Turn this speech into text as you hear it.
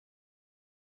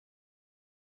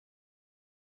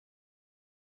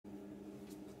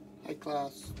Hi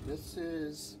class, this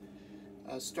is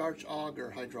starch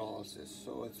agar hydrolysis.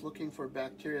 So it's looking for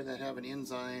bacteria that have an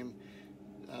enzyme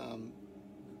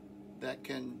that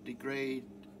can degrade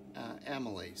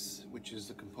amylase, which is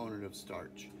the component of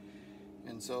starch.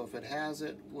 And so if it has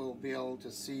it, we'll be able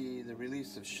to see the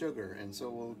release of sugar. And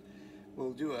so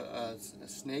we'll do a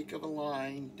snake of a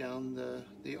line down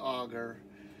the agar,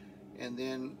 and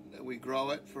then we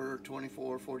grow it for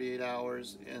 24, 48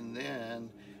 hours, and then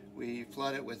we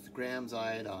flood it with grams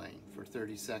iodine for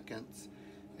 30 seconds,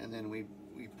 and then we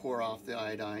pour off the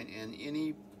iodine. And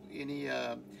any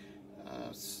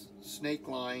snake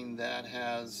line that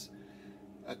has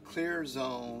a clear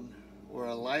zone or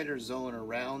a lighter zone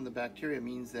around the bacteria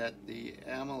means that the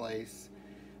amylase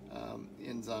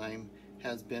enzyme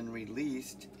has been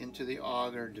released into the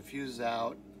agar, diffuses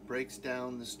out, breaks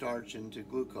down the starch into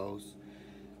glucose,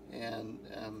 and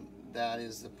that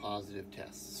is the positive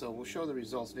test. So we'll show the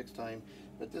results next time,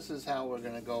 but this is how we're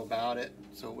going to go about it.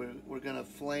 So we're going to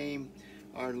flame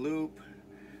our loop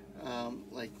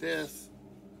like this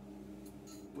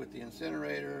with the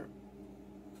incinerator,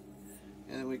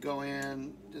 and then we go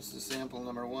in. This is sample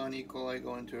number 1, E. coli,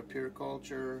 go into a pure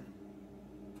culture,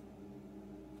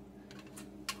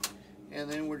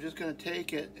 and then we're just going to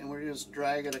take it and we're just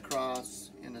drag it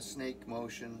across in a snake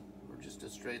motion, or just a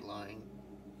straight line.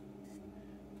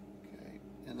 Okay,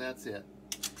 and that's it.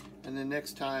 And then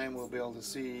next time we'll be able to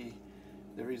see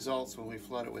the results when we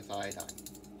flood it with iodine.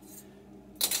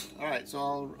 Alright,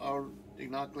 so I'll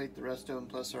inoculate the rest of them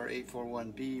plus our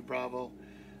 841B Bravo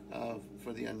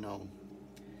for the unknown.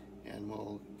 And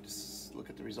we'll just look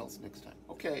at the results next time.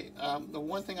 Okay, the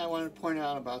one thing I wanted to point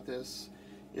out about this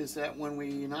is that when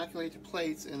we inoculate the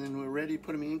plates and then we're ready to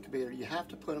put them in the incubator, you have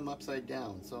to put them upside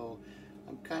down. So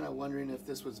I'm kind of wondering if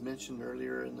this was mentioned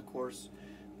earlier in the course,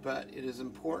 but it is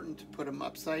important to put them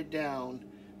upside down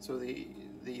so the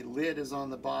lid is on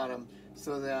the bottom,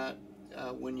 so that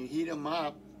when you heat them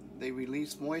up, they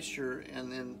release moisture,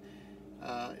 and then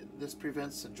this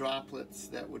prevents the droplets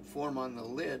that would form on the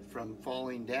lid from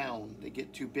falling down. They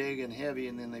get too big and heavy,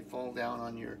 and then they fall down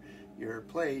on your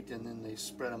plate, and then they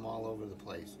spread them all over the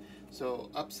place. So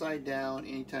upside down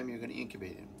anytime you're going to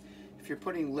incubate them. If you're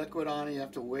putting liquid on it, you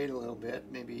have to wait a little bit,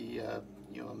 maybe a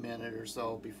minute or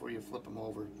so before you flip them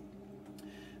over,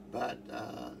 but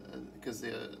because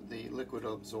the liquid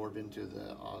will absorb into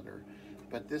the agar.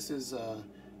 But this is a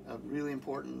really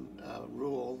important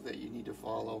rule that you need to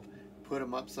follow. Put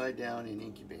them upside down in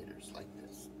incubators like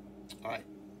this. All right,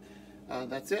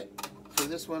 that's it for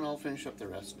this one. I'll finish up the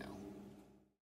rest now.